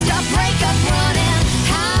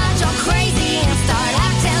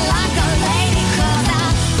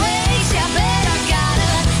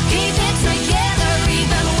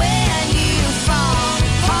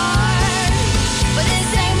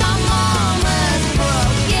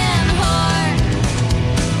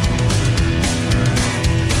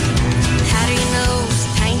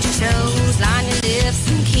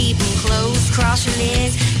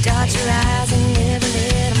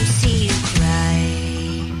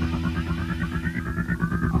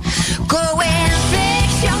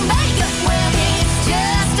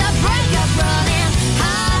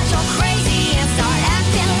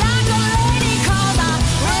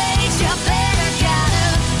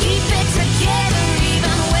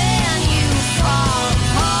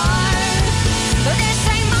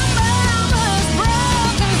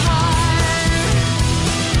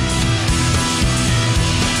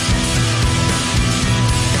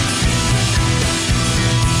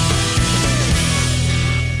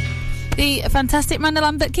fantastic Mandy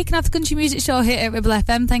Lambert kicking off the country music show here at Ribble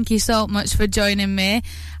FM. Thank you so much for joining me,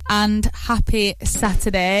 and happy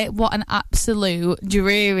Saturday. What an absolute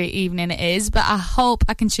dreary evening it is, but I hope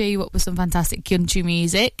I can cheer you up with some fantastic country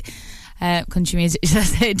music. Country music, should I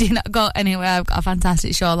say? Do not go anywhere. I've got a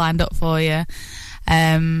fantastic show lined up for you.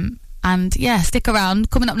 And yeah, stick around.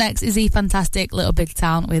 Coming up next is the fantastic Little Big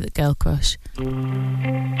Town with Girl Crush.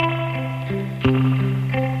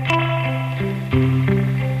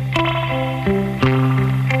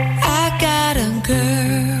 I got a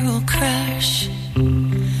girl crush.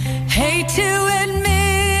 Hate to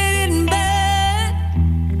admit it, but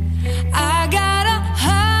I got a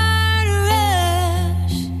heart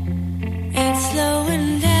rush. It's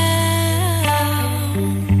slowing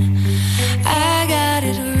down. I got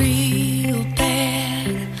it real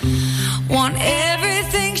bad. Want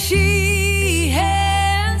everything she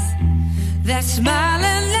has. That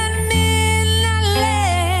smiling at midnight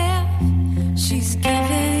laugh she's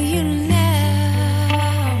giving you now.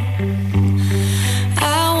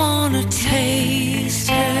 I wanna taste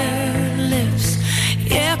her lips,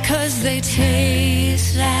 yeah, 'cause they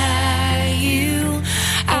taste like you.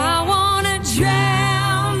 I wanna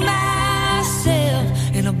drown myself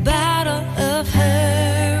in a bottle of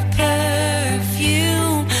her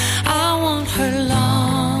perfume. I want her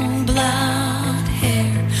long blonde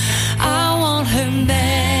hair. I want her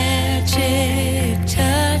magic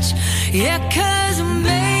touch, yeah, 'cause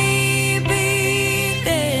maybe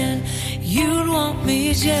then you'd want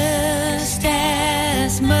me just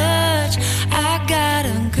as much. I got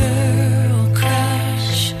a girl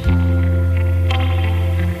crush.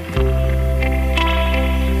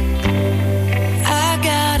 I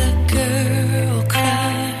got a girl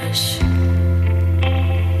crush.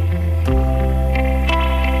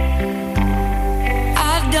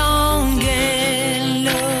 I don't get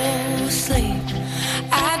no sleep.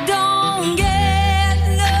 I don't get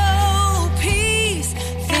no peace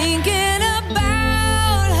thinking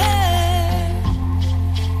about her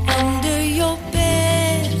under your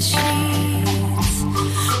bed sheets.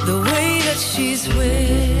 The way that she's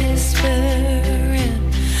whispering,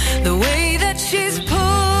 the way that she's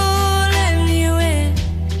pulling you in.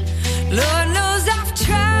 Lord knows I've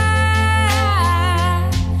tried.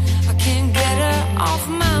 I can't get her off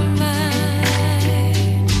my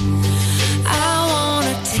mind. I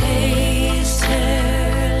wanna taste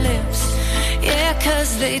her lips, yeah,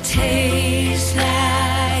 'cause they taste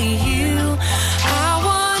like you. I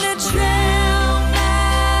wanna drown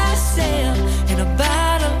myself in a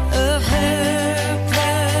bottle of her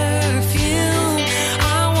perfume. I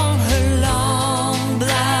want her long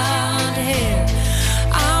blonde hair.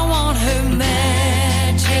 I want her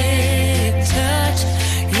magic touch,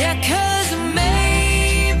 yeah, 'cause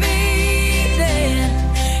maybe then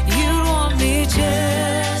you want me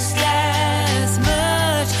just as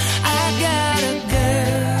much. I got a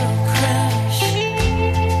girl crush.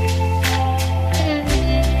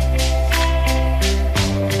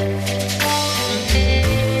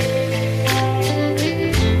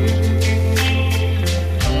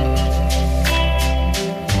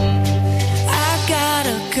 I got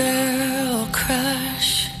a girl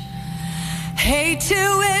crush. Hate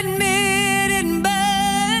to admit it,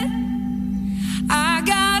 but I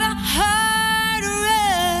got a heart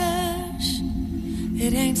rush.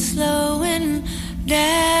 It ain't slowing down.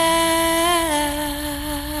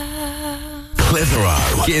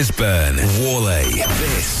 Clitheroe, Gisburn, Worley.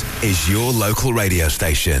 This is your local radio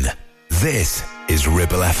station. This is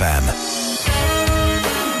Ribble FM.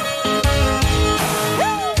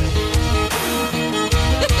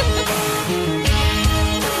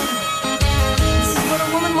 This is what a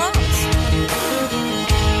woman wants.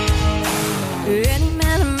 Any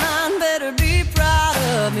man of mine better be proud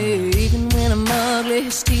of me. Even when I'm ugly, he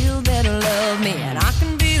still better love me. And I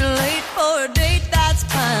can be late for a date, that's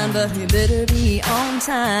fine, but you better be on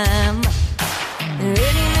time.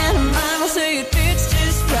 Any man of mine will say it fits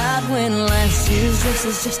just right when last year's dress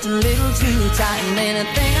is just a little too tight. And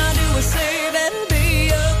anything I do or say better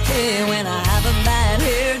be okay when I have a bad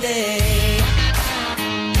hair day.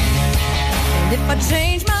 And if I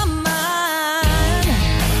change my mind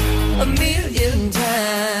a million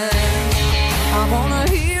times, I wanna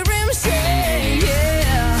hear him say,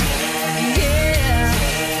 yeah, yeah,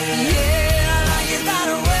 yeah, like you got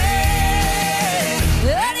away.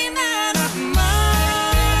 Any man of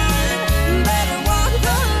mine better walk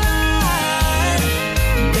the line.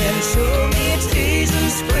 Better show me it's teasing,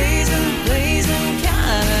 squeezing, pleasing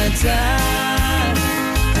kind of time.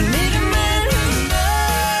 I need a man who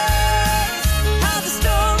knows how the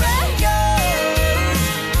story goes.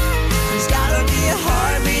 He's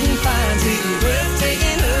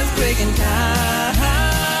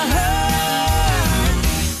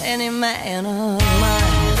man of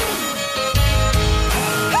mine.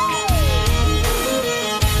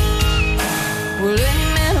 Well, any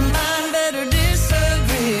man of mine better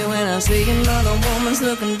disagree when I see another woman's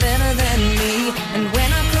looking better than me. And when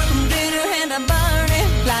I cook him dinner and I burn it,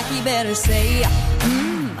 like he better say, I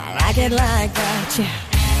like it like that,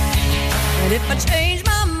 yeah. And if I change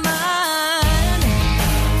my mind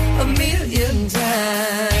a million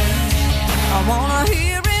times, I wanna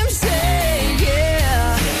hear him say,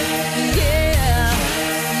 yeah, yeah,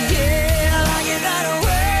 yeah, I like it that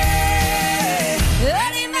way.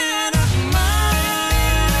 Any man of mine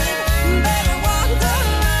better walk the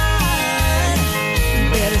line,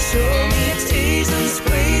 better show me it's teasing,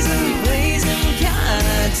 squeezing, pleasing kind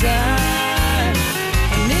of time.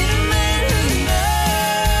 I need a man who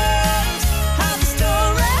knows how the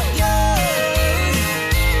story goes.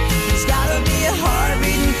 He's gotta be a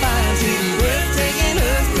heart-beating, fine-tuning, breathtaking,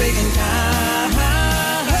 earthquaking kind.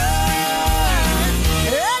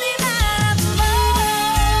 Any man of mine.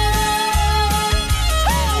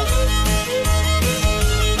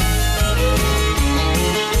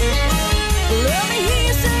 Let me hear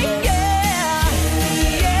you say yeah,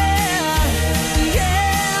 yeah,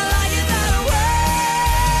 yeah, like it that way.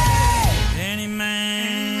 Any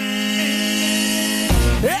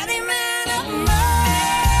man of mine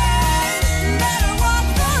better walk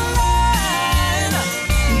the line,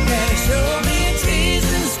 better show me a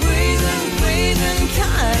teasing, squeezing, pleasing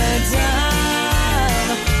kind of time.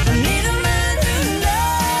 I need a man who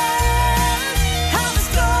knows how the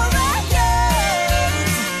story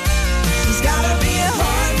goes. He's gotta be a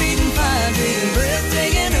heart-beating, fine-beating,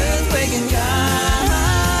 breathtaking, earthquaking kind.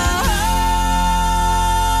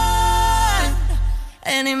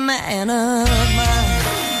 Any man of mine.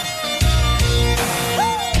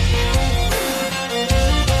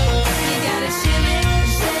 You gotta shimmy,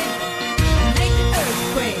 shake, and make the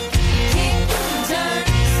earthquake. Kick, turn,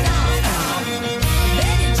 stomp, stomp.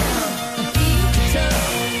 Then you jump, feet to toe,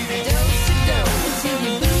 dose to dose, till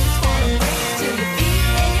your boots wanna break, till your feet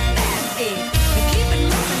and your back ache. And keep it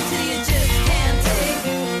moving till you just can't take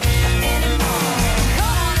anymore.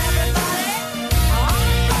 Come on, everybody, on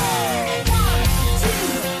the floor. 1, 2,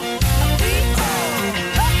 3, 4.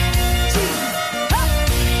 Up, 2, up.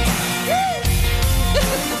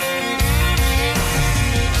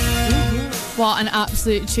 What an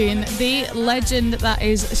absolute tune. The legend that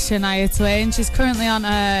is Shania Twain. She's currently on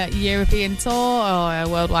a European tour or a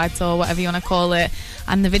worldwide tour, whatever you want to call it.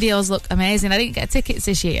 And the videos look amazing. I didn't get tickets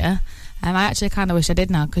this year. I actually kind of wish I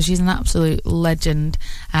did now because she's an absolute legend.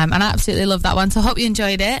 And I absolutely love that one. So I hope you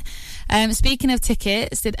enjoyed it. Speaking of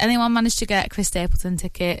tickets, did anyone manage to get Chris Stapleton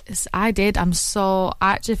tickets? I did. I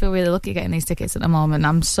actually feel really lucky getting these tickets at the moment.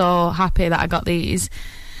 I'm so happy that I got these.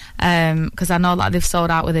 Because I know that they've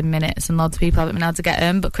sold out within minutes and loads of people haven't been able to get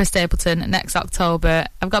them. But Chris Stapleton next October,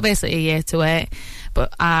 I've got basically a year to wait,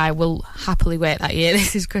 but I will happily wait that year.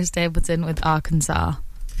 This is Chris Stapleton with Arkansas.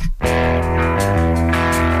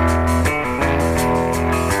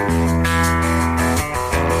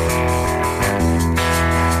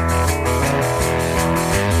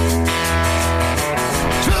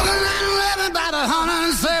 Trucking and revving about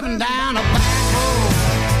 107 down a back road,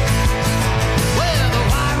 where the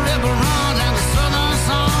White River runs and the southern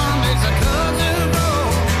sun makes a cousin grow.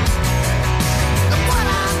 Look what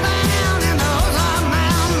I found in those Ozark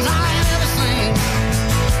mountains I ain't ever seen.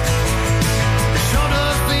 It sure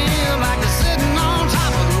does feel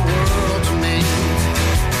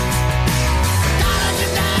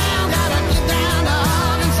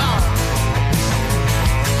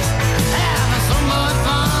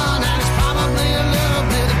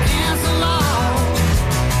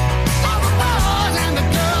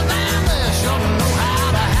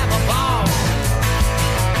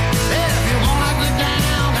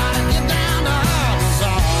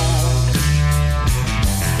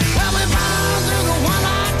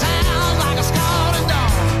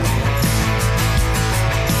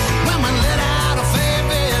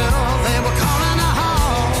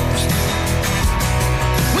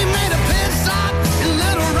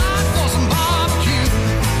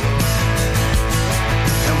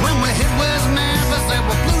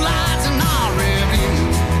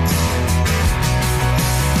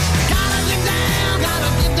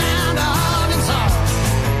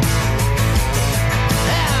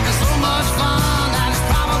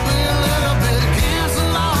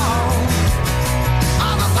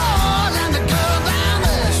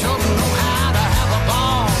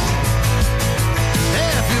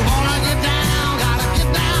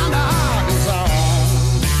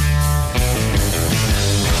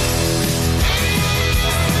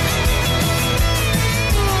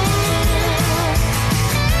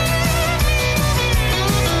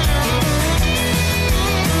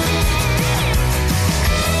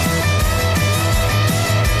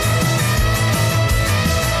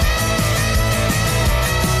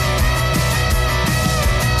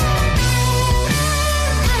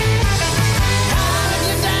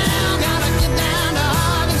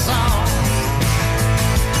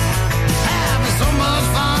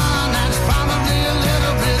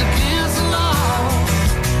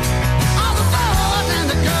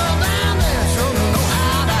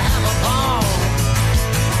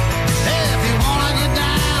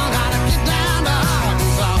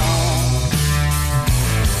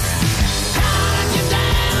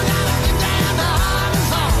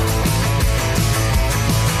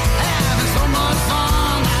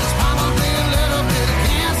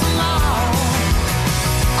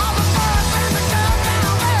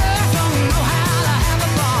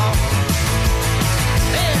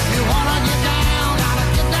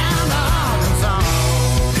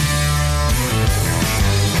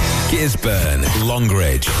Gisburn,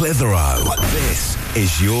 Longridge, Clitheroe. This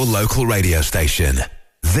is your local radio station.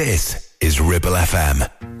 This is Ribble FM.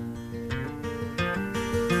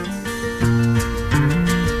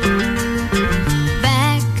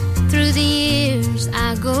 Back through the years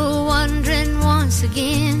I go wandering once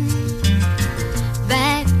again,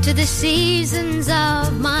 back to the seasons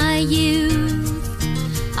of my youth.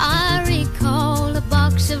 I recall a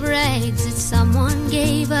box of rags that someone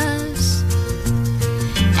gave us,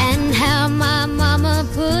 and how my mama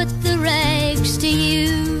put the rags to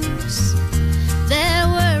use. There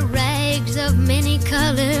were rags of many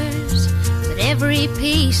colors, but every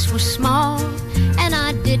piece was small, and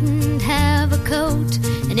I didn't have a coat,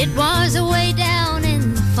 and it was away down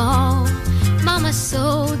in the fall. Mama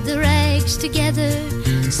sewed the rags together,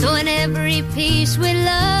 so in every piece with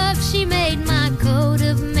love she made my coat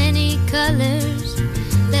of many colors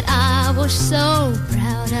that I was so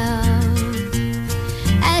proud of.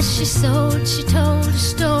 As she sewed, she told a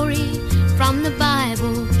story from the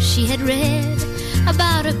Bible she had read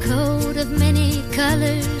about a coat of many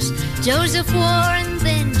colors Joseph wore, and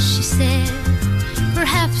then she said,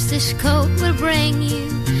 perhaps this coat will bring you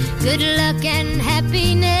good luck and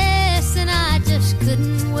happiness. And I just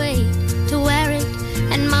couldn't wait to wear it,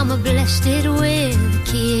 and Mama blessed it with a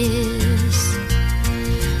kiss.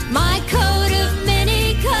 My coat of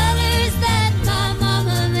many colors that my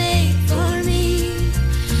Mama made for me,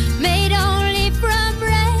 made only from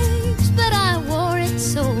rags, but I wore it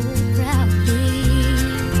so proudly.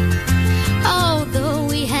 Although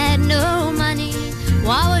we had no money,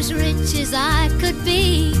 I was rich as I could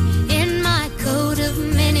be in my coat of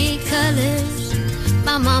many colors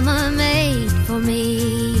my Mama made for me.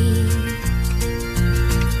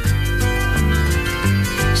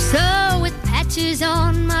 So with patches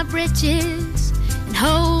on my breeches and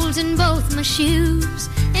holes in both my shoes,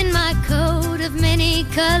 in my coat of many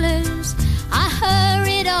colors I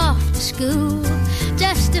hurried off to school,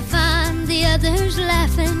 just to find the others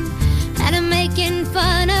laughing and making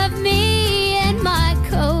fun of me and my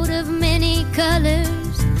coat of many colors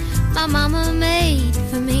my Mama made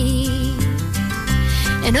for me.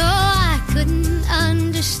 And oh, I couldn't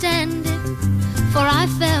understand it, for I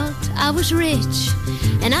felt I was rich,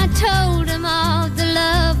 and I told them all the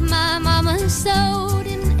love my Mama sewed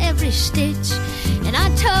in every stitch. And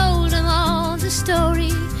I told them all the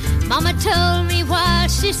story Mama told me while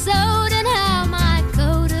she sewed, and how my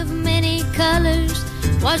coat of many colors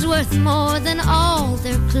was worth more than all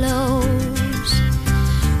their clothes.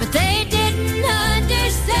 But they didn't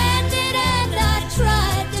understand it, and I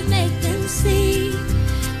tried to make them see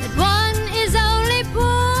that one is only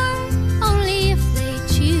poor only if they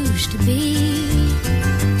choose to be.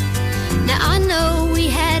 Now I know we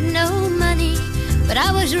had no money, but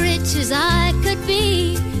I was rich as I could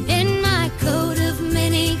be in my coat of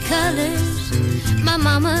many colors my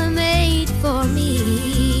Mama made for me,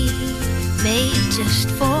 made just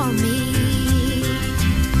for me.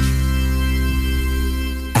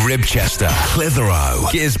 Ribchester, Clitheroe,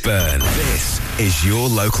 Gisburn. This is your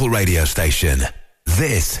local radio station.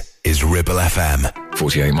 This is Ribble FM.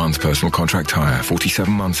 48 months personal contract hire,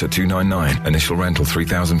 47 months at $299. Initial rental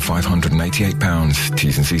 £3,588.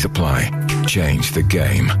 T's and C's apply. Change the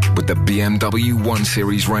game with the BMW 1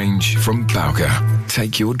 Series range from Bowker.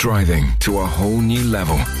 Take your driving to a whole new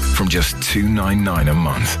level from just $299 a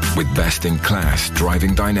month, with best-in-class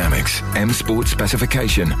driving dynamics, M Sport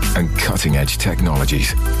specification and cutting-edge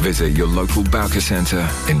technologies. Visit your local Bowker centre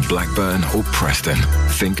in Blackburn or Preston.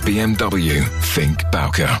 Think BMW, think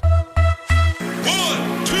Bowker.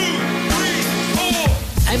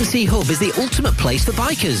 MC Hub is the ultimate place for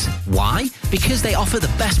bikers. Why? Because they offer the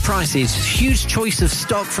best prices, huge choice of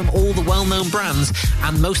stock from all the well-known brands,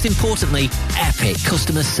 and most importantly, epic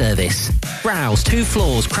customer service. Browse 2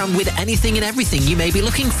 floors crammed with anything and everything you may be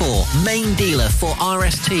looking for. Main dealer for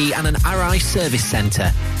RST and an RI service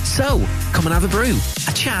centre. So, come and have a brew,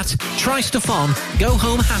 a chat, try stuff on, go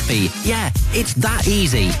home happy. Yeah, it's that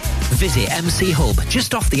easy. Visit MC Hub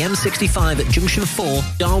just off the M65 at Junction 4,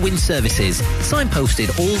 Darwin Services.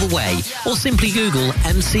 Signposted all the way, or simply Google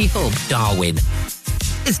MC Hub Darwin.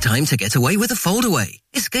 It's time to get away with a foldaway.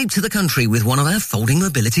 Escape to the country with one of our folding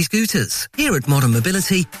mobility scooters. Here at Modern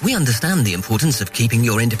Mobility, we understand the importance of keeping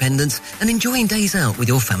your independence and enjoying days out with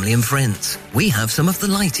your family and friends. We have some of the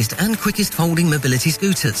lightest and quickest folding mobility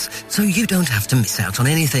scooters, so you don't have to miss out on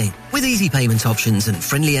anything. With easy payment options and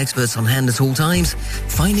friendly experts on hand at all times,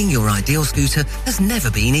 finding your ideal scooter has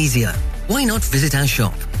never been easier. Why not visit our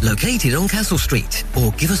shop, located on Castle Street,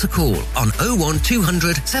 or give us a call on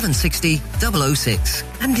 01200 760 006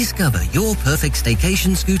 and discover your perfect staycation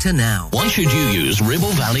emission scooter now. Why should you use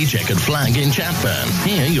Ribble Valley Checkered Flag in Chatburn?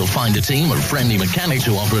 Here you'll find a team of friendly mechanics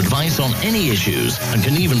who offer advice on any issues and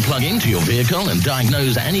can even plug into your vehicle and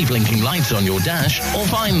diagnose any blinking lights on your dash or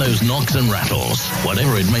find those knocks and rattles.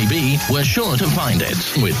 Whatever it may be, we're sure to find it.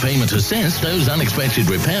 With Payment Assist, those unexpected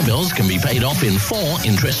repair bills can be paid off in 4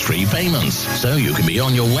 interest-free payments, so you can be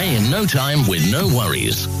on your way in no time with no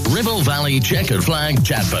worries. Ribble Valley Checkered Flag,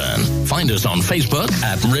 Chatburn. Find us on Facebook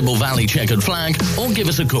at Ribble Valley Checkered Flag or give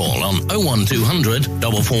us a call on 01200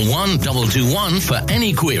 441 221 for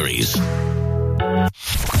any queries.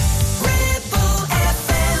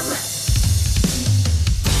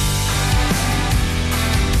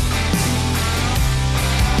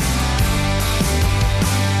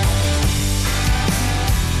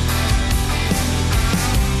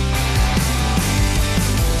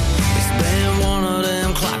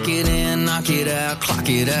 Knock it out, clock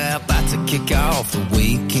it out, about to kick off the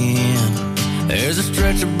weekend. There's a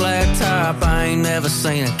stretch of black top, I ain't never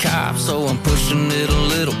seen a cop, so I'm pushing it a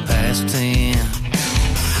little past 10.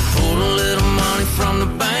 Pulled a little money from the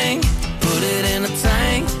bank, put it in a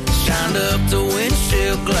tank, shined up the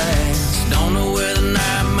windshield glass. Don't know where the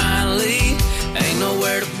night might lead, ain't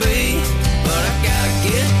nowhere to be, but I gotta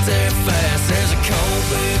get there fast. There's a cold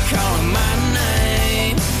beer calling my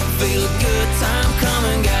name, feel a good time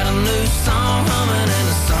coming, got a new song humming and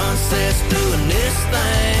the sunset's doing this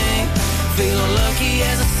thing. Feeling lucky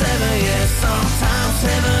as a 7, yeah, sometimes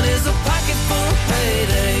heaven is a pocket full of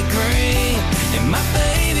payday green. And my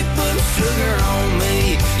baby putting sugar on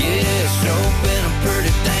me, yeah, it's sure been a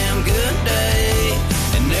pretty damn good day.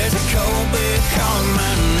 And there's a cold beer calling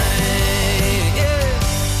my name, yeah.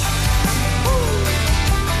 Woo.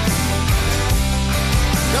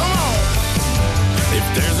 Come on. If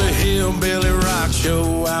there's a hillbilly rock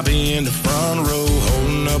show, I'll be in the front row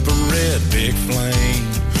holding up a red big flame.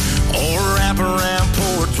 Or wrap around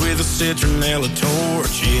porch with a citronella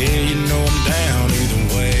torch. Yeah, you know I'm down either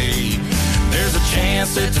way. There's a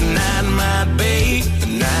chance that tonight might be the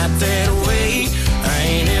night that way I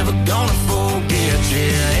ain't ever gonna forget.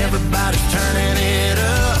 Yeah, everybody's turning it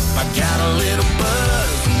up. I got a little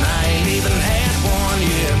buzz and I ain't even had one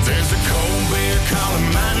yet. There's a cold beer calling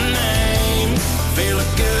my name. Feel a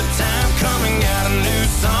good time coming, got a new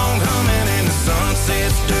song humming and the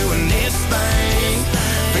sunset's doing its thing.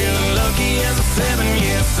 Feeling lucky as a 7,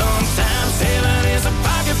 yeah, sometimes heaven is a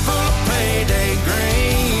pocket full of payday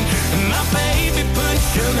green. And my baby put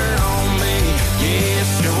sugar on me, yeah,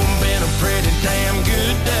 it's sure been a pretty damn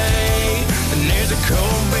good day. And there's a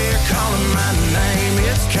cold beer calling my name,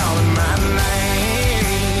 it's calling my name.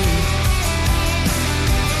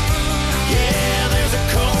 Yeah, there's a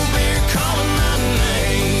cold beer calling my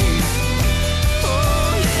name.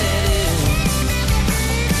 Oh, yeah, it is.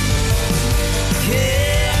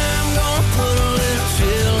 Yeah. Put a little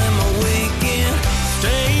chill in my weekend.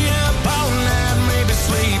 Stay up all night, maybe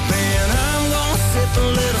sleeping. I'm gonna sip a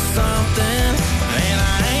little something, and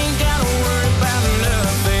I ain't gotta worry about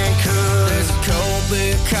nothing, 'cause there's a cold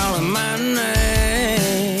beer calling my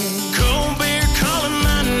name. Cold beer calling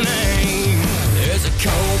my name. There's a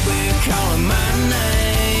cold beer calling my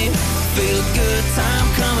name. Feel a good time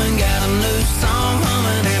coming, got a new song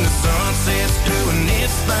humming, and the sunset's doing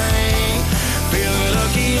its thing. Feeling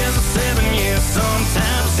lucky as a 7, yeah,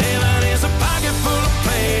 sometimes heaven is a pocket full of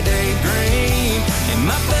payday green. And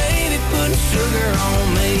my baby putting sugar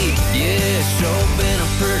on me, yeah, it's sure been a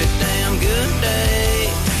pretty damn good day.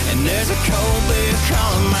 And there's a cold beer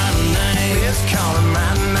calling my name, it's calling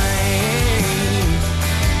my name.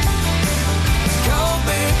 Cold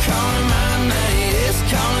beer calling my name, it's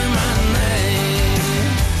calling my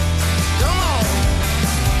name. Come on,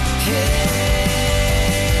 yeah.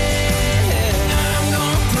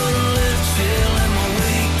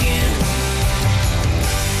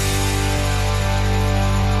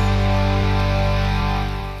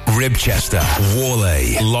 Ribchester,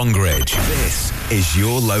 Warley, Longridge. This is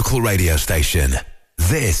your local radio station.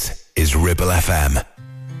 This is Ribble FM.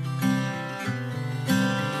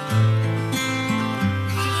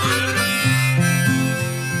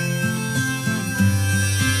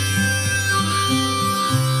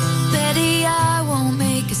 Betty, I won't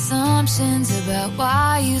make assumptions about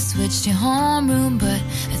why you switched your homeroom, but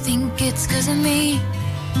I think it's 'cause of me.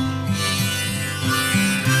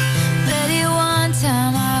 Betty, one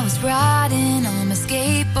time I was riding on my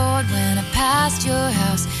skateboard when I passed your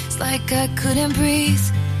house. It's like I couldn't breathe.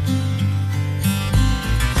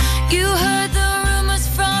 You heard the rumors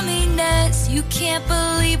from Inez. You can't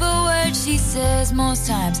believe a word she says most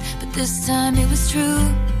times, but this time it was true.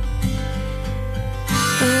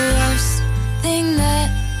 The worst thing that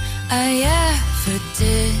I ever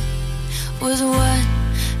did was what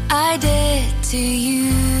I did to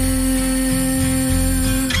you.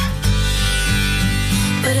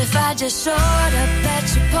 But if I just showed up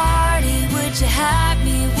at your party, would you have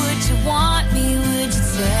me? Would you want me? Would you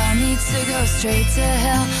tell me to go straight to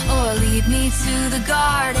hell or lead me to the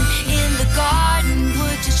garden? In the garden,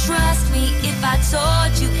 would you trust me if I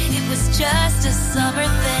told you it was just a summer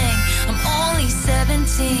thing? I'm only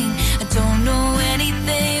 17, I don't know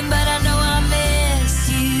anything, but I know I miss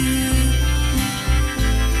you.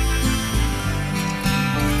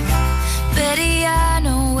 Betty, I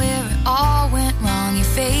know where it all went wrong. Your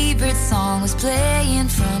favorite song was playing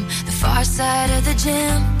from the far side of the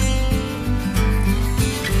gym.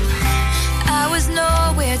 I was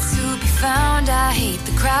nowhere to be found. I hate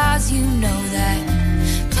the crowds, you know that.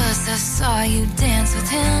 Plus I saw you dance with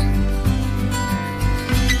him.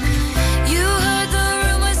 You heard the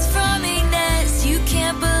rumors from Inez. You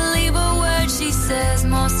can't believe a word she says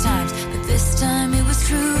most times, but this time it was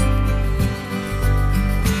true.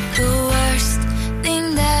 The worst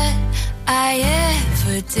thing that I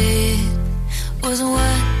ever did was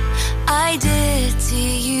what I did to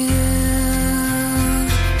you.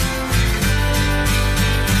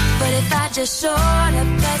 But if I just showed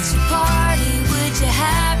up at your party, would you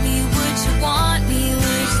have me? Would you want me?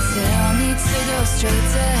 Would you tell me to go straight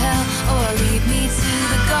to hell or lead me to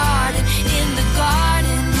the garden? In the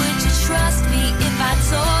garden, would you trust me if I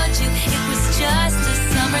told you it was just a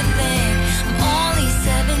summer thing? I'm only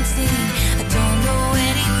 17, I don't know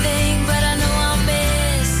anything, but I know I'll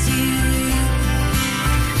miss you.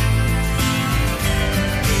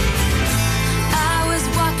 I was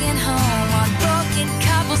walking home on broken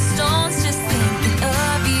cobblestones, just thinking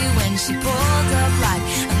of you when she pulled up like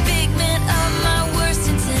a figment of my worst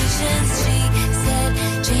intentions. She said,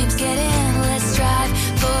 James, get in, let's drive.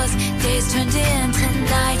 Those days turned into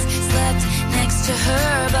nights, slept next to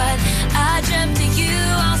her, but I dreamt of you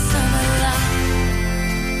all summer long.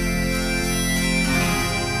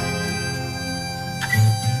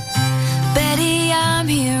 Betty, I'm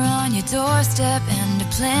here on your doorstep, and I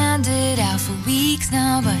planned it out for weeks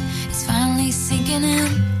now, but it's finally sinking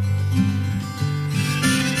in.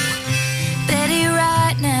 Betty,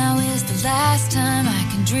 right now is the last time I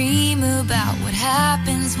can dream about what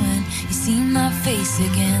happens when you see my face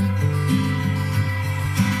again.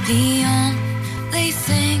 The only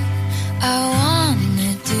thing I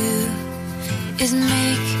wanna do is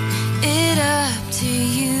make it up to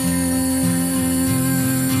you.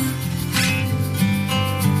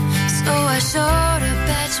 So I showed up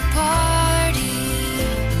at your party.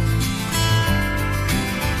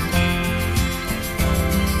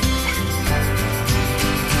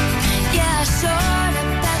 Yeah, I showed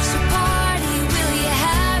up at your party. Will you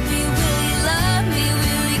have me? Will you love me?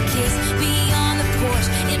 Will you kiss me on the porch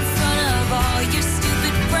in front of all your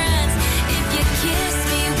stupid friends? If you kiss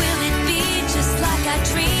me, will it be just like I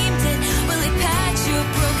dreamed it? Will it patch your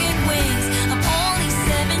broken wings? I'm only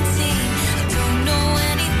 17, I don't know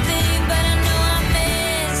anything, but I know I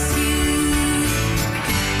miss you.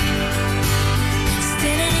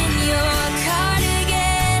 Standing in your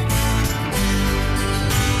cardigan,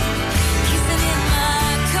 kissing in my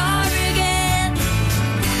car again.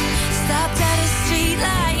 Stopped at a street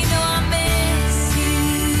light, you know I miss you.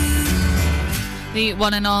 The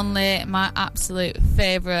one and only, my absolute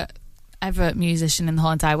favourite ever musician in the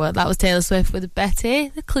whole entire world. That was Taylor Swift with Betty,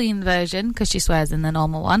 the clean version, because she swears in the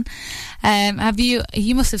normal one.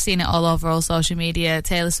 You must have seen it all over all social media,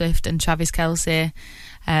 Taylor Swift and Travis Kelce.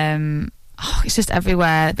 It's just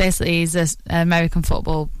everywhere. Basically, he's an American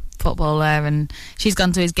footballer, and she's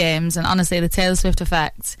gone to his games, and honestly, the Taylor Swift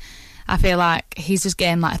effect, I feel like he's just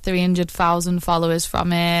gained like 300,000 followers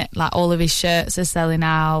from it. Like, all of his shirts are selling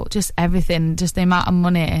out, just everything, just the amount of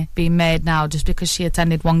money being made now just because she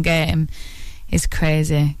attended one game is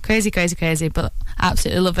crazy, but I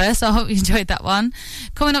absolutely love her, so I hope you enjoyed that one.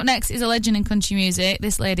 Coming up next is a legend in country music.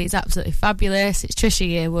 This lady is absolutely fabulous. It's Trisha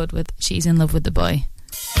Yearwood with She's in Love with the Boy.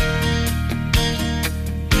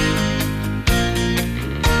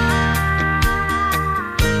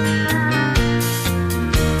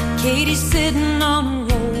 Katie's sitting on a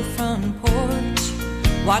roll front porch,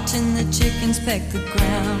 watching the chickens peck the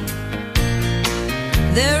ground.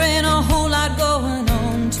 There ain't a whole lot going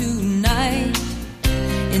on tonight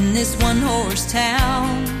in this one-horse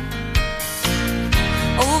town.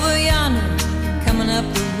 Over yonder, coming up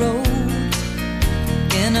the road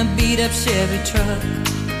in a beat-up Chevy truck,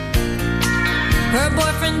 her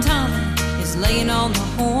boyfriend Tommy is laying on the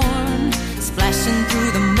horn, splashing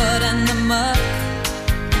through the mud and the muck.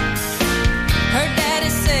 Her daddy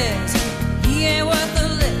says he ain't worth a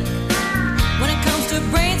lick. When it comes to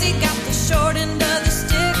brains, he got the short end of the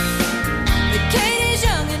stick.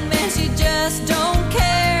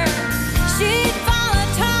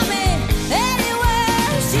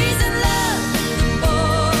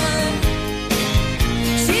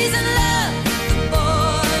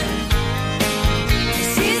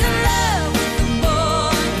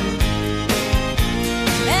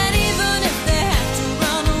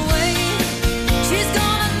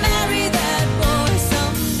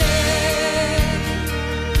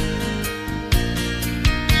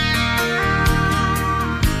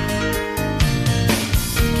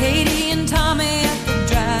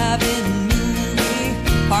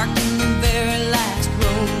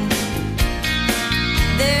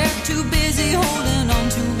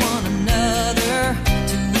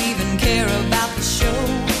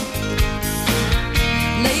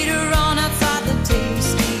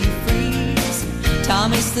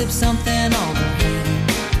 slip something on her hand.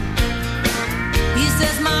 He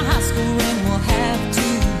says my high school ring will have to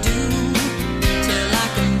do till I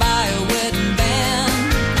can buy a wedding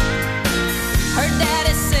band. Her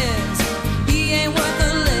daddy says he ain't worth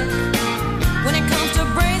a lick. When it comes to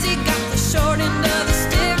brains, he got the short end of the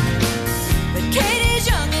stick. But Katie's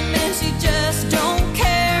young and man, she just don't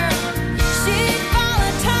care. She'd follow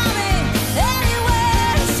Tommy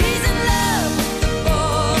anywhere. She's in love with the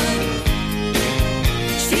boy.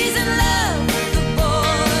 She's in love with the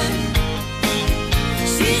boy.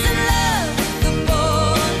 She's in love with the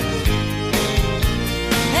boy.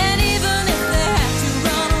 And even if they have to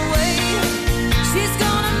run away, she's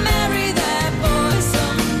gonna marry that boy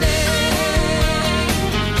someday.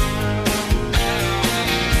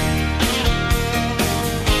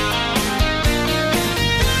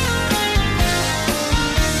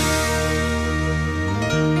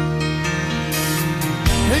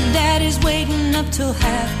 Her daddy's waiting up till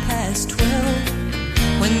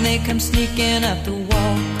 12:30 when they come sneaking up the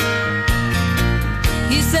walk.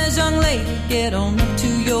 He says, young lady, get on up to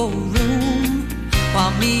your room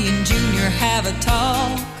while me and Junior have a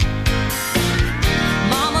talk.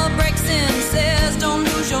 Mama breaks in and says, don't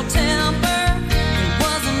lose your temper. It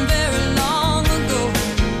wasn't very long ago.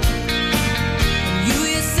 You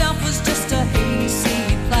yourself was just a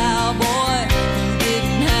hayseed plowboy who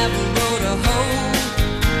didn't have a row to hoe.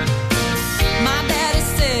 My daddy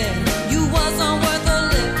said you wasn't worth a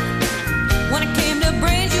lick. When it came to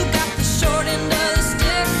brains, you got the short end of the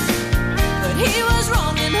stick. But he was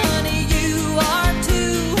wrong, and honey, you are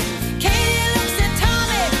too. Katie looks at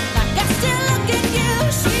Tommy like I still look at you.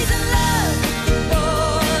 She's in love with the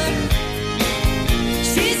boy.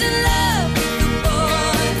 She's in love with the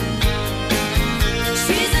boy.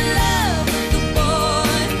 She's in love with the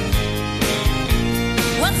boy.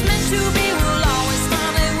 What's meant to be will always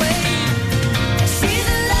find a way. She's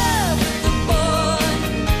in love with the boy.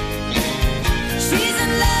 She's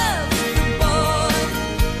in love with the boy.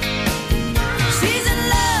 She's in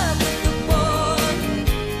love with the boy.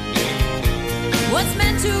 What's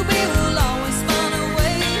meant to be will always find a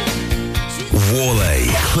way. Worley,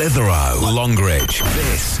 Clitheroe, Longridge.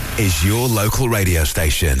 This is your local radio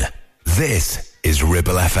station. This is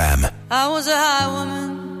Ribble FM. I was a high woman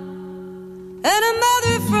and a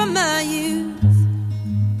mother from my youth.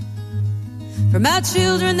 For my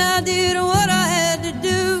children, I did what I had to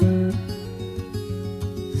do.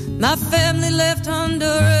 My family left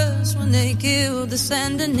Honduras when they killed the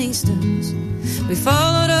Sandinistas. We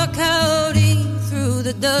followed a coyote through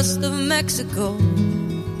the dust of Mexico.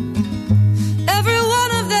 Every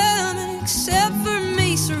one of them except for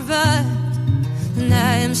me survived, and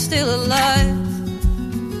I am still alive.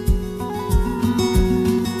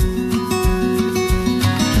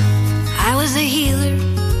 I was a healer.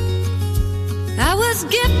 I was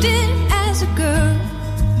gifted as a girl.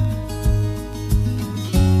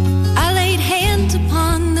 I laid hands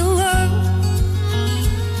upon the world.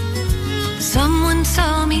 Someone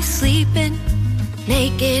saw me sleeping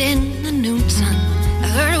naked in the noon sun. I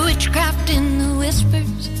heard witchcraft in the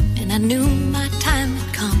whispers, and I knew my time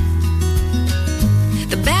had come.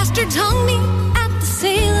 The bastards hung me at the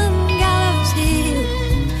Salem gallows hill,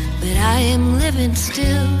 but I am living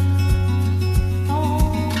still.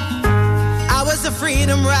 I was a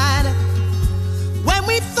freedom rider when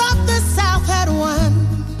we thought the South had won.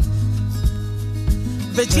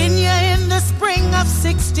 Virginia in the spring of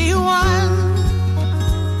 '61.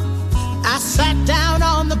 I sat down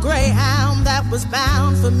on the Greyhound that was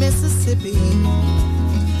bound for Mississippi.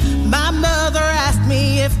 My mother asked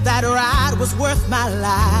me if that ride was worth my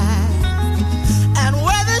life. And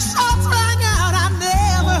where the shots rang out, I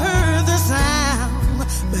never heard the sound,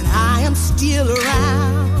 but I am still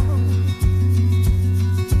around.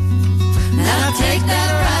 And I'll take that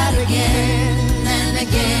ride again and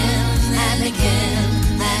again and again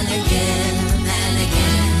and again and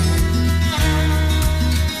again.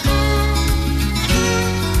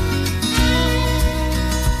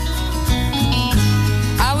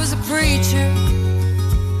 I was a preacher.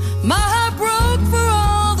 My heart broke for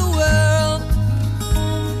all the world.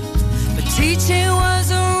 But teaching was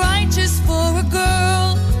righteous for a girl.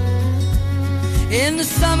 In the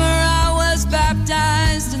summer I was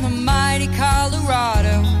baptized in the mighty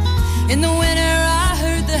Colorado. In the winter I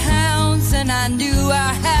heard the hounds, and I knew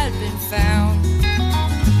I had been found.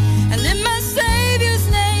 And in my Savior's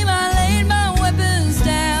name I laid my weapons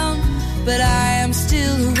down, but I am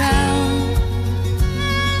still around.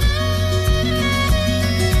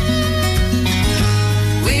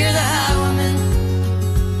 We're the highwaymen.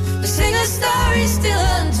 We sing a story still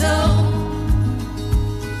untold.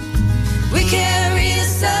 We carry the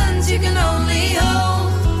sons you can only hold.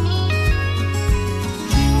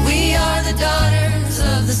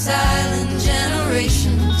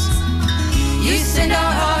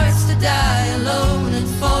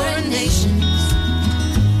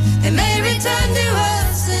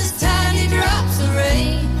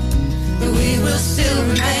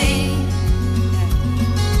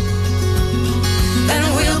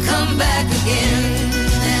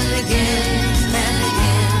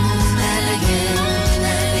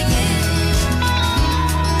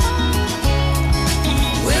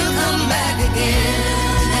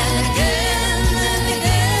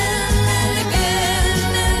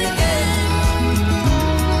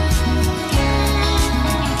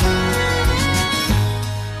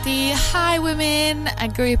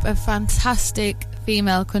 group of fantastic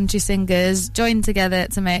female country singers joined together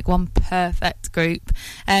to make one perfect group.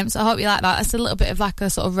 So I hope you like that. It's a little bit of like a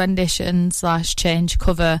sort of rendition / change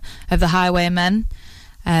cover of the Highwaymen.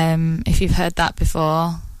 If you've heard that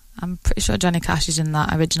before, I'm pretty sure Johnny Cash is in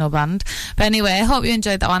that original band. But anyway, I hope you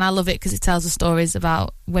enjoyed that one. I love it because it tells the stories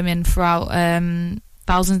about women throughout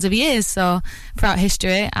thousands of years, so throughout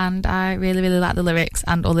history, and I really, really like the lyrics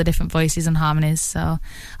and all the different voices and harmonies, so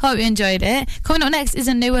hope you enjoyed it. Coming up next is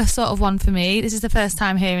a newer sort of one for me. This is the first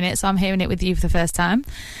time hearing it, so I'm hearing it with you for the first time.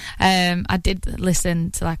 I did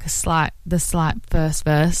listen to like the slight first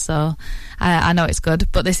verse, so I know it's good,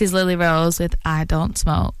 but this is Lily Rose with I Don't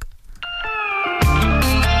Smoke.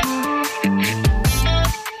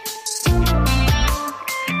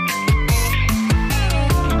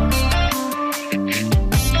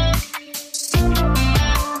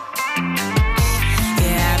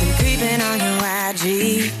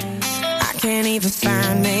 I can't even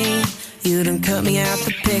find me. You done cut me out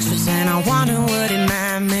the pictures, and I wonder what it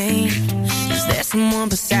might mean. Is there someone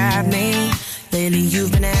beside me? Lately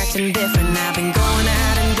you've been acting different. I've been going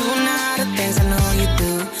out and doing all the things I know you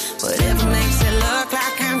do. Whatever makes it look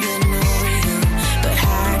like I'm getting over you. But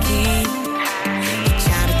high key, you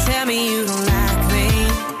try to tell me you don't like me.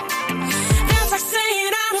 That's like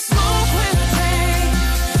saying I don't smoke when I drink.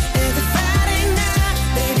 Every Friday night,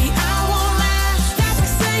 baby, I won't lie. That's like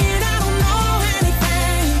saying I don't know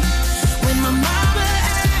anything. When my mama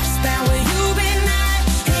asks about where you been at,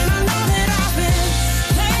 and I know that I've been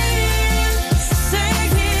playing,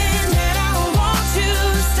 saying that I don't want you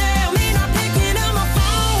to tell me, not picking up my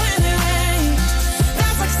phone when it rings.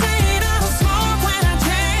 That's like saying I don't smoke when I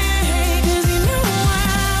drink, 'cause you know I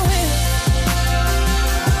will.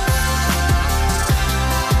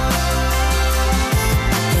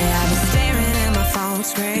 Yeah, I've been staring at my phone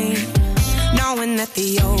screen, knowing that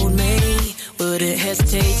the old me wouldn't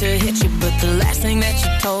hesitate to hit you, but the last thing that you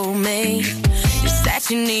told me is that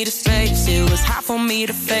you need a space. It was hard for me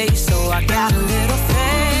to face, so I got a little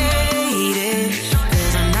faded,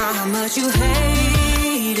 'cause I know how much you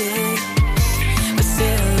hate it, but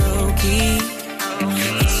still low key,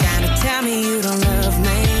 you're trying to tell me you don't love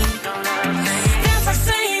me. That's like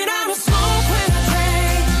saying I don't smoke when I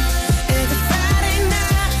drink. Every Friday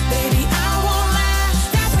night, baby, I won't lie.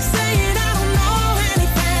 That's like saying I don't know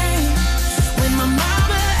anything. When my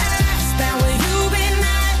mama asks about where you been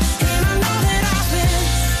at, and I know that I've been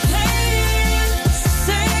playing,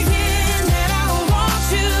 saying that I don't want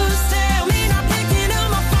you to tell me, not picking up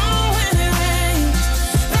my phone when it rings.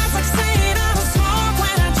 That's like saying I don't smoke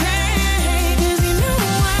when I drink, 'cause you know I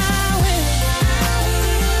will.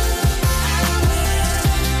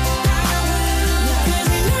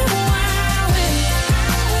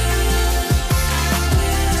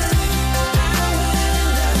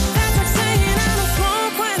 That's like saying I don't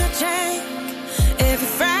smoke when I drink. Every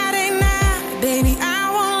Friday night, baby, I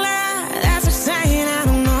won't lie. That's like saying I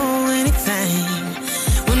don't know anything.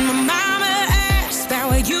 When my mama asks about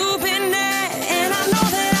where you've been at, and I know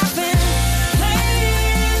that I've been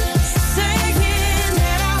playing, saying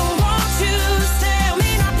that I don't want you to tell me,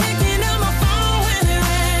 not picking up my phone when it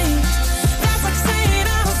rings. That's like saying I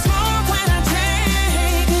don't smoke when I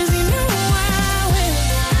drink, 'cause you know I will.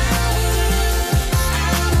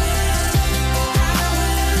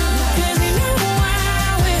 'Cause you know I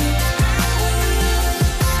will.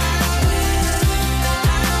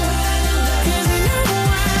 'Cause you know I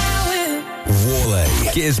will. Warley,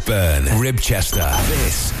 Gisburn, Ribchester.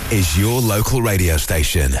 This is your local radio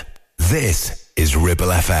station. This is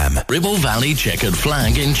Ribble FM. Ribble Valley Checkered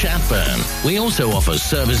Flag in Chatburn. We also offer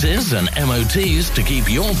services and MOTs to keep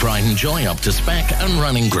your pride and joy up to spec and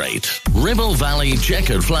running great. Ribble Valley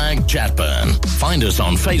Checkered Flag, Chatburn. Find us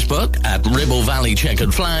on Facebook at Ribble Valley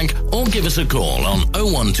Checkered Flag, or give us a call on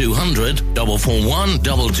 01200 441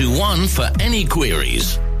 221 for any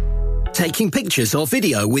queries. Taking pictures or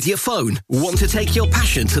video with your phone? Want to take your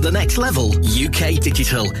passion to the next level? UK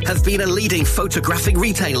Digital have been a leading photographic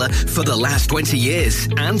retailer for the last 20 years.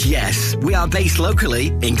 And yes, we are based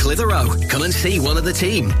locally in Clitheroe. Come and see one of the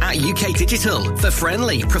team at UK Digital for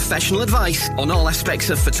friendly, professional advice on all aspects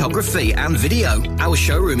of photography and video. Our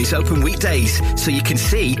showroom is open weekdays, so you can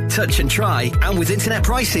see, touch and try. And with internet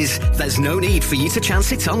prices, there's no need for you to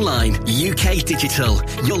chance it online. UK Digital,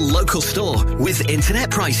 your local store with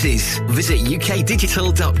internet prices. Visit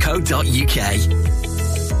ukdigital.co.uk.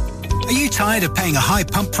 Are you tired of paying a high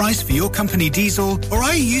pump price for your company diesel? Or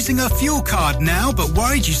are you using a fuel card now but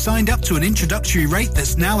worried you signed up to an introductory rate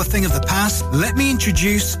that's now a thing of the past? Let me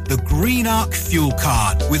introduce the Green Arc Fuel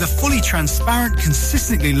Card. With a fully transparent,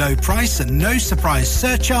 consistently low price and no surprise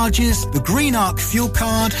surcharges, the Green Arc Fuel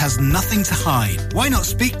Card has nothing to hide. Why not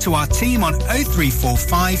speak to our team on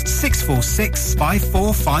 0345 646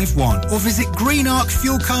 5451 or visit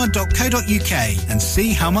greenarcfuelcard.co.uk and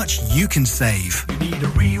see how much you can save. You need a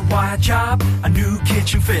rewire job, a new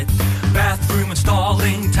kitchen fit, bathroom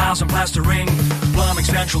installing, tiles and plastering, plumbing,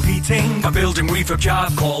 central heating, a building refurb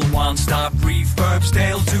job. Call One Stop Refurbs,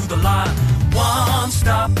 Dale to the lot. One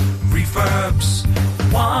Stop Refurbs.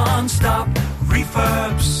 One Stop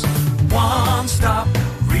Refurbs. One Stop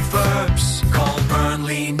Refurbs. Call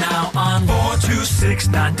Burnley now on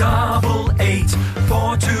 426-988.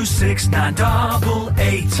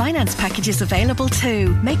 426-988. Finance packages available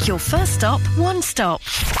too. Make your first stop One Stop.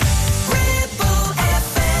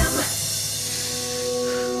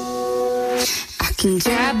 I can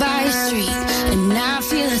drive by your street and not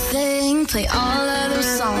feel a thing. Play all of those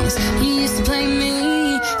songs you used to play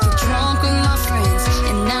me. Get drunk with my friends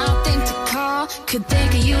and not think to call. Could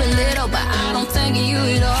think of you a little, but I don't think of you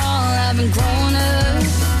at all. I've been growing up,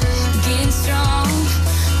 getting strong,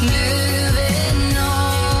 moving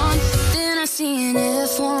on. Then I see an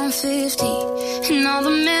F-150 and all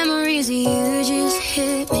the memories of you just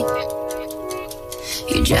hit me.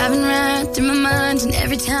 You're driving right through my mind, and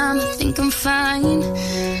every time I think I'm fine,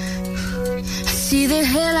 I see the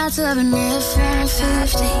headlights of an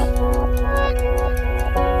F-150.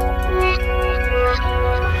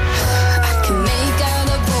 I can make out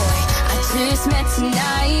a boy I just met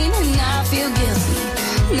tonight, and I feel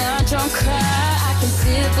guilty, not drunk cry. I can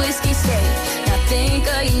sip whiskey straight, not think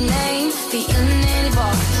of your name, be in any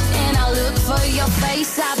bar, and I look for your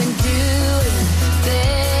face. I've been doing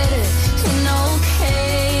better and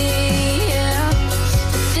okay, yeah.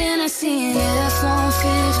 But then I see an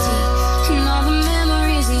F-150 and all the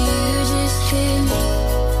memories of you just hit me.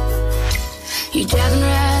 You're driving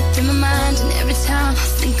right through my mind, and every time I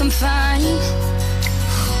think I'm fine,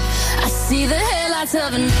 I see the headlights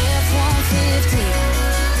of an F-150.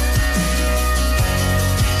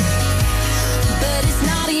 But it's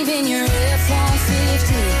not even your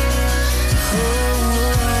F-150. Oh,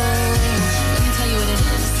 let me tell you what it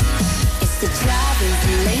is. It's the drivers,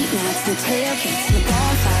 the late nights, the tailgates, the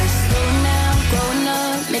bonfires, slowing down, growing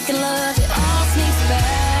up, making love. It all sneaks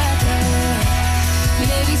back up.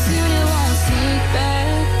 Maybe soon it won't sneak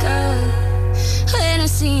back up. When I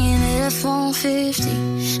see an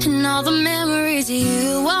F-150 and all the memories of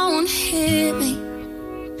you won't hit me.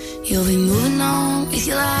 You'll be moving on with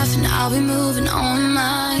your life, and I'll be moving on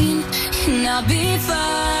mine, and I'll be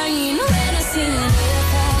fine. When I see an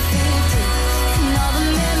F-150 and all the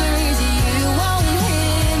memories of you won't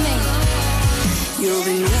hit me. You'll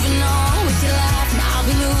be moving on with your life, and I'll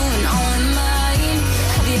be moving on mine.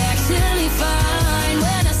 I'll be actually fine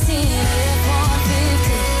when I see an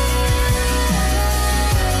F-150.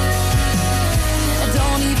 I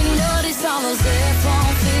don't even notice all those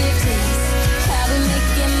F-150s. I've been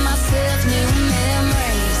making myself new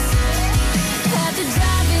memories. Had to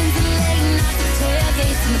drive into the late night, the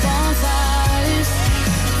tailgates and the bonfires.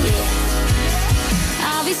 Yeah,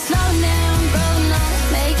 I'll be slowing down, rolling up,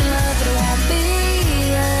 making love, but it won't be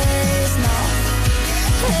us, no.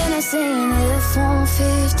 When I see an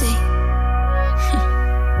F-150,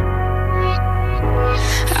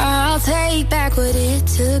 I'll take back what it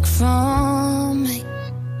took from me.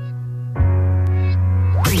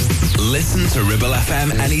 Listen to Ribble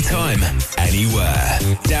FM anytime, anywhere.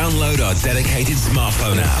 Download our dedicated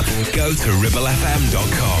smartphone app. Go to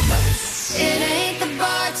ribblefm.com. It ain't the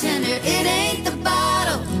bartender, it ain't the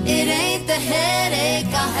bottle, it ain't the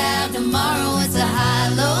headache I'll have tomorrow. It's a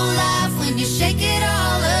high-low life when you shake it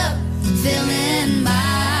all up, filling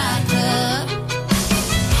my cup.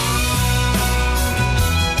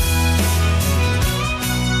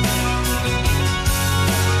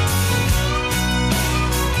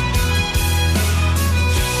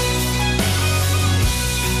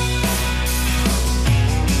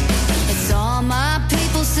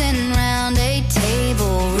 Sitting round a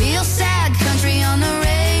table, real sad country on the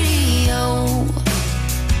radio.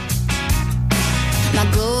 My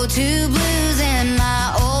go-to blues and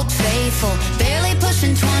my old faithful, barely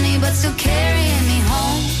pushing 20 but still carrying me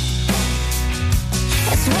home.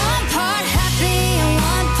 It's one part happy and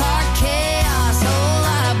one part chaos, whole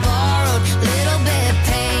lot of borrowed, little bit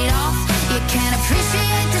paid off. You can't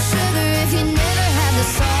appreciate the sugar if you never had the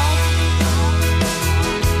salt.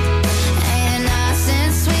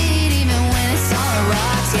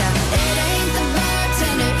 Rocks, yeah. It ain't the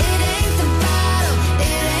bartender, it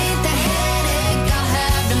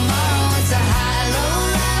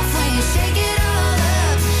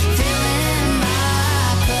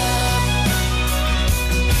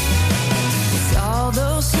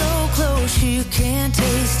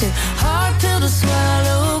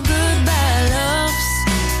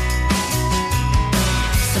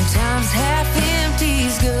sometimes half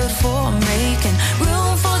empty's good for making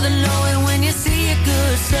room for the knowing when you see your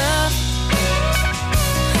good stuff.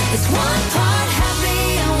 It's one part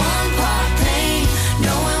happy and one part pain,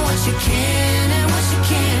 knowing what you can and what you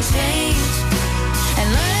can't change, and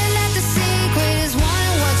learning that the secret is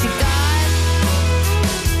wanting what you got.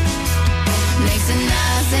 Makes it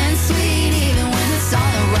nice and sweet even when it's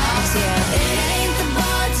on the rocks. Yeah, it ain't the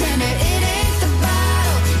bartender, it ain't the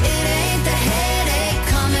bottle, it ain't the headache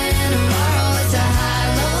coming in tomorrow. It's a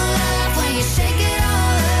high-low life when you shake it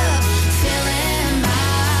all up, filling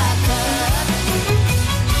my cup.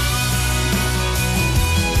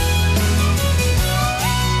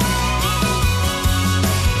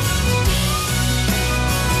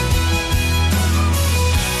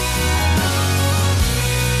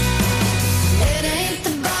 It ain't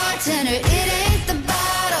the bartender, it ain't the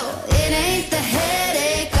bottle, it ain't the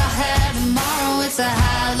headache I'll have tomorrow. It's a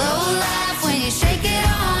high-low life when you shake it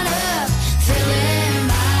on up, filling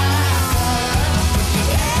my cup.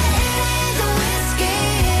 Yeah, it ain't the whiskey,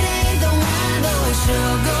 it ain't the wine, though it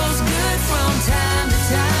sure goes good from time to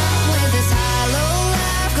time. With this high-low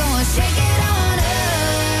life, go and shake it on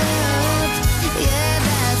up. Yeah,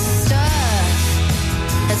 that's the stuff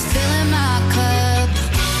that's filling my cup.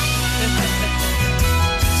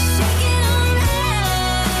 Shake it on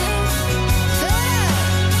up, fill it up.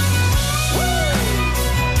 Woo!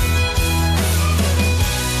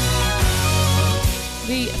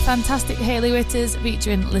 The fantastic Hayley Whitters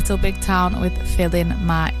featuring Little Big Town with Filling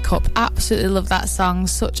My Cup. Absolutely love that song.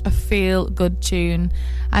 Such a feel-good tune.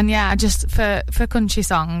 And yeah, just for country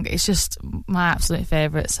song, it's just my absolute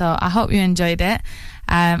favourite. So I hope you enjoyed it.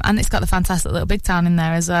 And it's got the fantastic Little Big Town in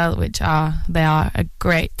there as well, they are a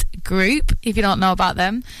great group if you don't know about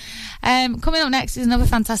them. Coming up next is another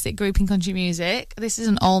fantastic group in country music. This is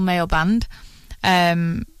an all-male band.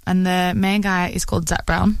 And the main guy is called Zach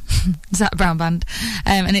Brown. Zach Brown Band.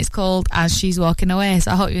 And it's called As She's Walking Away.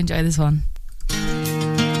 So I hope you enjoy this one.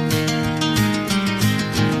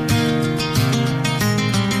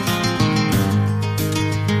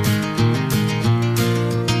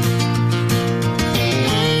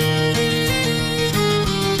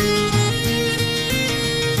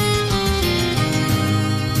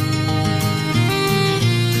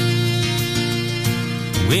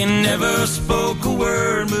 We never spoke a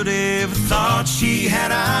word, but every thought she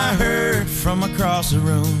had I heard from across the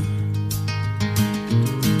room.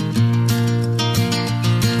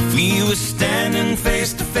 If we were standing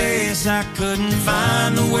face to face, I couldn't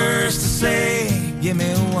find the words to say. Give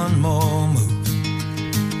me one more move.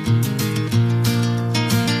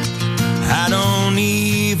 I don't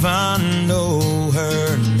even know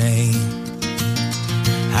her name.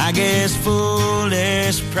 I guess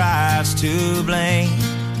foolish pride's to blame.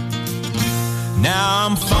 Now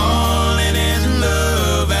I'm falling in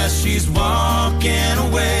love as she's walking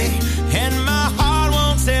away, and my heart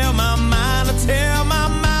won't tell my mind to tell my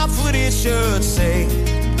mouth what it should say.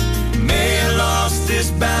 May have lost this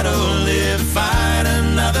battle, live to fight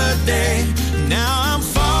another day. Now I'm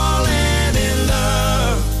falling in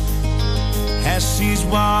love as she's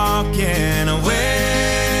walking away.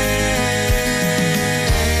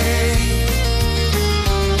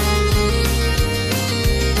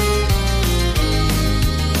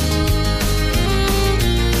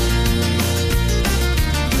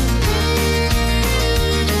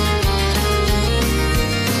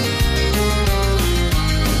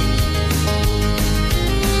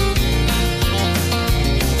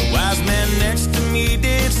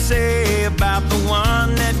 Say about the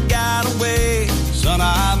one that got away, son,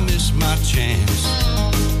 I missed my chance.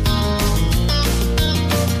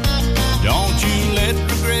 Don't you let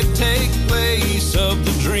regret take place of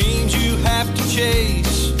the dreams you have to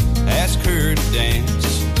chase. Ask her to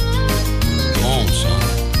dance. Come on, son.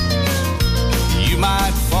 You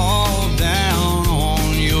might fall down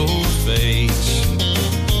on your face.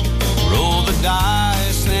 Roll the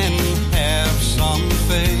dice and have some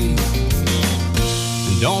faith.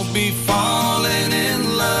 Don't be falling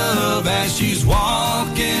in love as she's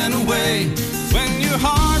walking away, when your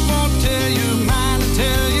heart won't tell your mind to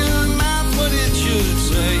tell your mouth what it should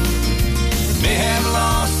say. May have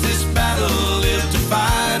lost this battle, live to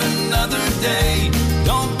fight another day.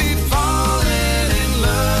 Don't be falling in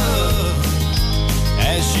love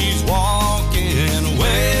as she's walking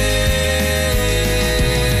away.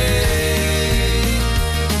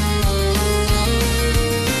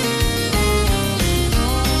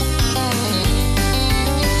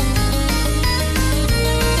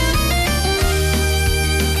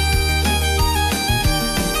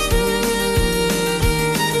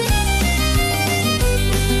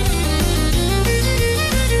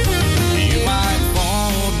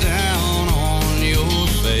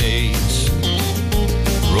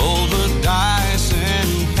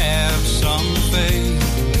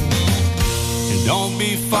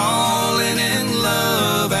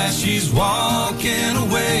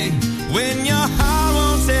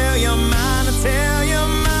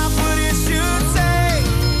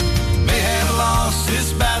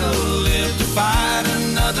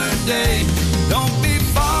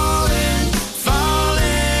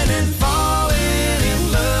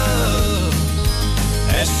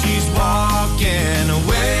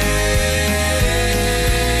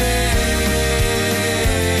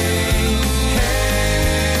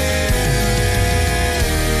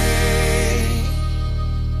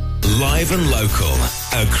 Live and local,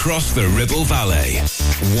 across the Ribble Valley.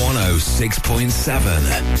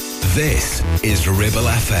 106.7. This is Ribble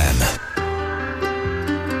FM.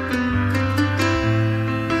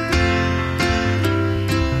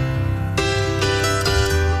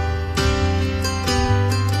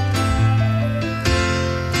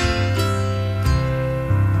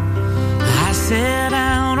 Set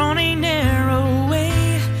out on a narrow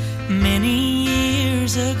way many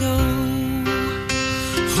years ago,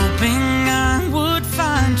 hoping I would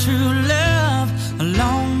find true love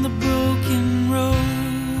along the broken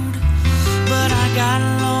road. But I got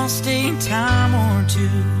lost a time or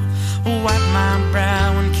two, wiped my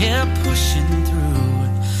brow and kept pushing through.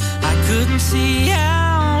 I couldn't see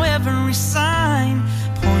how every sign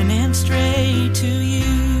pointed straight to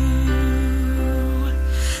you.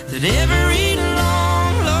 That every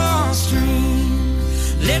long lost dream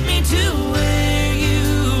led me to where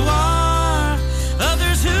you are.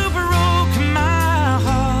 Others who broke my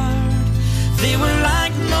heart, they were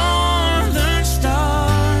like northern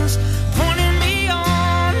stars, pointing me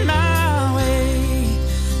on my way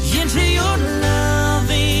into your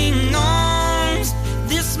loving arms.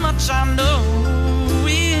 This much I know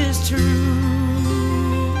is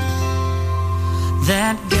true,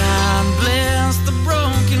 that God bless the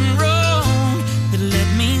broken road that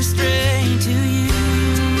led me straight to you.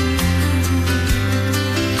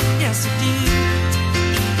 Yes, it did.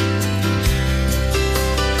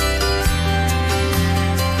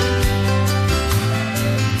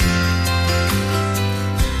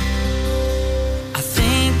 I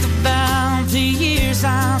think about the years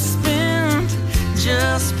I spent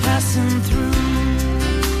just passing through.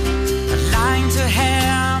 I'd like to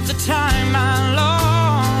have the time I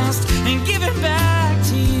lost and give it back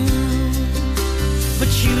to you, but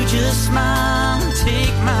you just smile and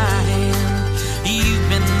take my hand. You've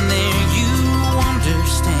been there, you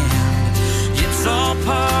understand. It's all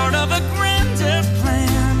part of a grander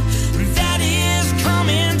plan that is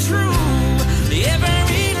coming true.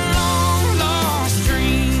 Every long lost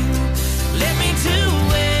dream led me to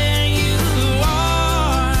where you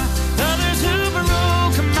are. Others who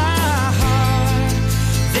broke my heart,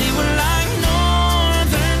 they were like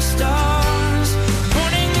northern stars,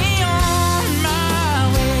 pointing me on my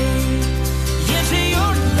way into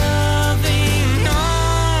your loving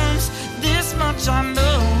arms. This much I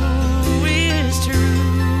know is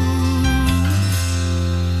true,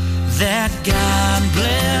 that God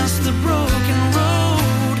bless the broken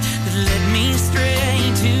road that led me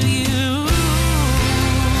straight to you.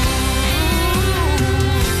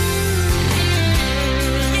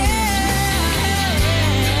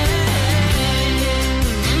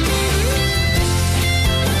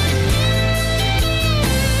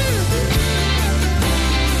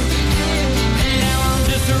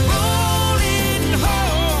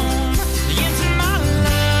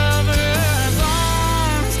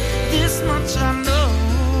 Much I know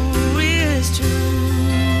is true,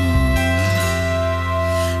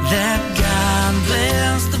 that God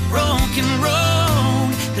bless the broken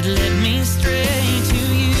road that led me straight to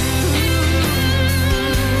you.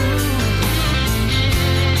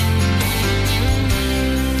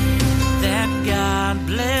 That God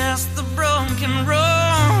bless the broken road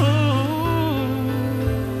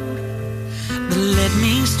that led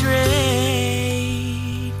me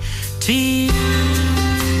straight to you.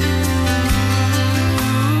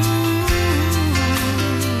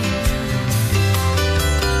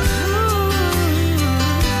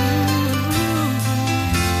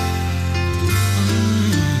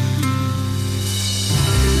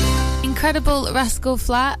 Incredible Rascal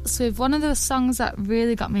Flatts with one of the songs that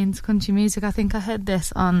really got me into country music. I think I heard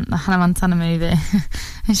this on the Hannah Montana movie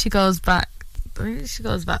and she goes back to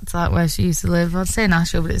that where she used to live. I'd say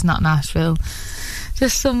Nashville, but it's not Nashville,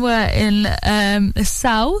 just somewhere in the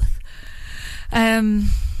south.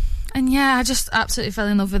 And yeah, I just absolutely fell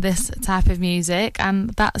in love with this type of music and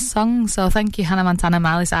that song. So thank you, Hannah Montana,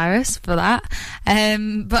 Miley Cyrus, for that.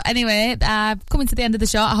 But anyway, coming to the end of the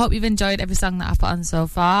show, I hope you've enjoyed every song that I've put on so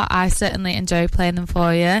far. I certainly enjoy playing them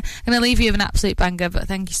for you. I'm going to leave you with an absolute banger, but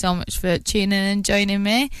thank you so much for tuning in and joining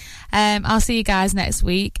me. I'll see you guys next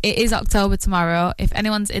week. It is October tomorrow. If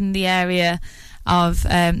anyone's in the area of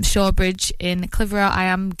Shawbridge in Clitheroe, I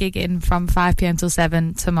am gigging from 5pm till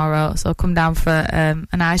 7 tomorrow, so come down for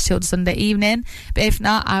a nice chilled Sunday evening. But if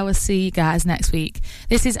not, I will see you guys next week.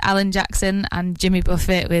 This is Alan Jackson and Jimmy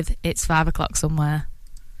Buffett with It's 5 o'clock somewhere.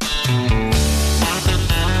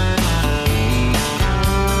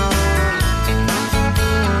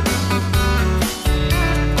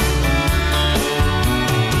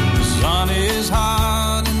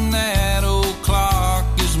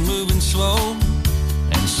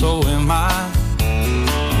 So am I.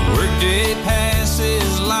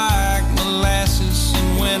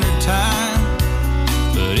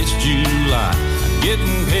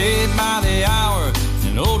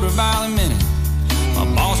 by the minute. My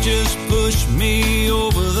boss just pushed me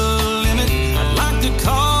over the limit. I'd like to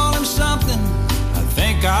call him something. I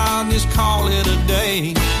think I'll just call it a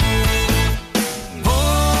day.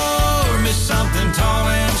 Pour me something tall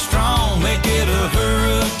and strong. Make it a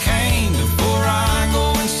hurricane before I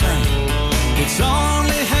go insane. It's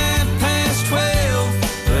only 12:30,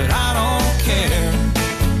 but I don't care.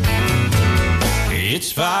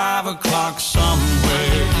 It's 5 o'clock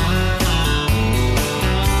somewhere.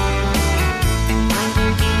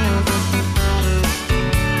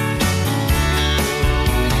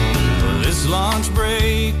 This lunch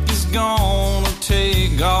break is gonna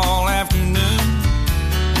take all afternoon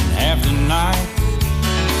and half the night.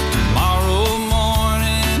 Tomorrow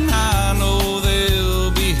morning I know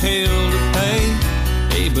there'll be hell to pay.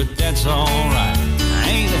 Hey, but that's alright. I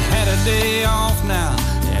ain't had a day off now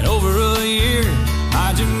in over a year.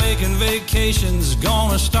 My Jamaican vacation's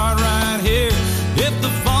gonna start right here. If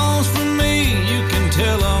the phone's for me, you can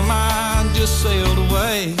tell them I just sailed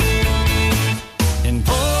away. And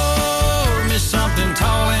pour me something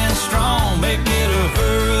tall and strong. Make it a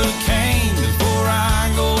hurricane before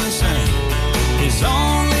I go insane. It's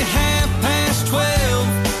only 12:30,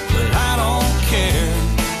 but I don't care.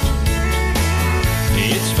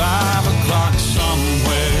 It's 5 o'clock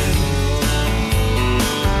somewhere.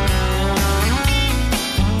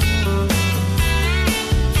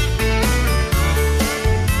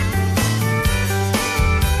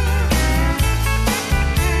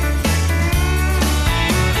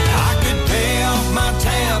 I could pay off my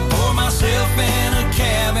tab, pour myself in a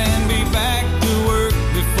cab, and be back to work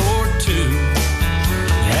before 2.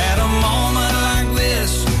 At a moment like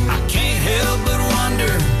this, I can't help but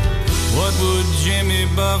wonder, what would Jimmy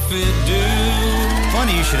Buffett do?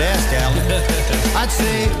 Funny you should ask, Alan. I'd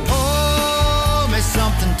say, pour me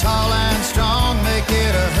something tall and strong. Make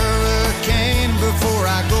it a hurricane before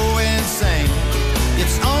I go insane.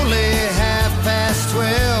 It's only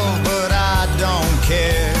 12:30, but I don't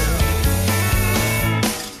care.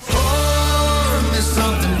 Pour me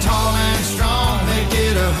something tall and strong. Make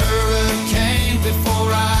it a hurricane before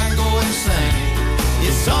I go insane.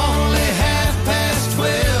 It's only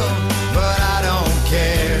 12:30, but I don't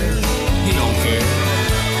care. He don't care.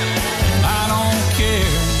 I don't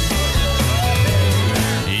care.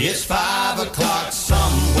 It's 5 o'clock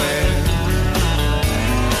somewhere.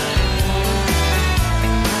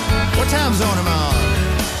 What time zone am I on?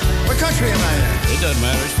 What country am I in? It doesn't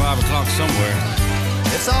matter. It's 5 o'clock somewhere.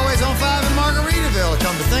 It's always on 5 in Margaritaville,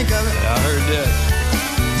 come to think of it. I heard that.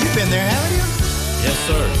 You've been there, haven't you? Yes,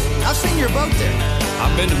 sir. I've seen your boat there.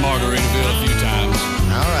 I've been to Margaritaville a few times.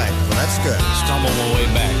 All right, well, that's good. Stumbled my way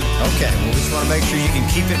back. Okay, well, we just want to make sure you can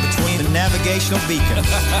keep it between the navigational beacons.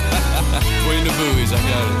 Between the buoys, I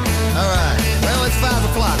got it. All right, well, it's 5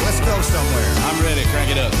 o'clock. Let's go somewhere. I'm ready. Crank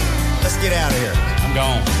it up. Let's get out of here. I'm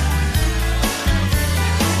gone.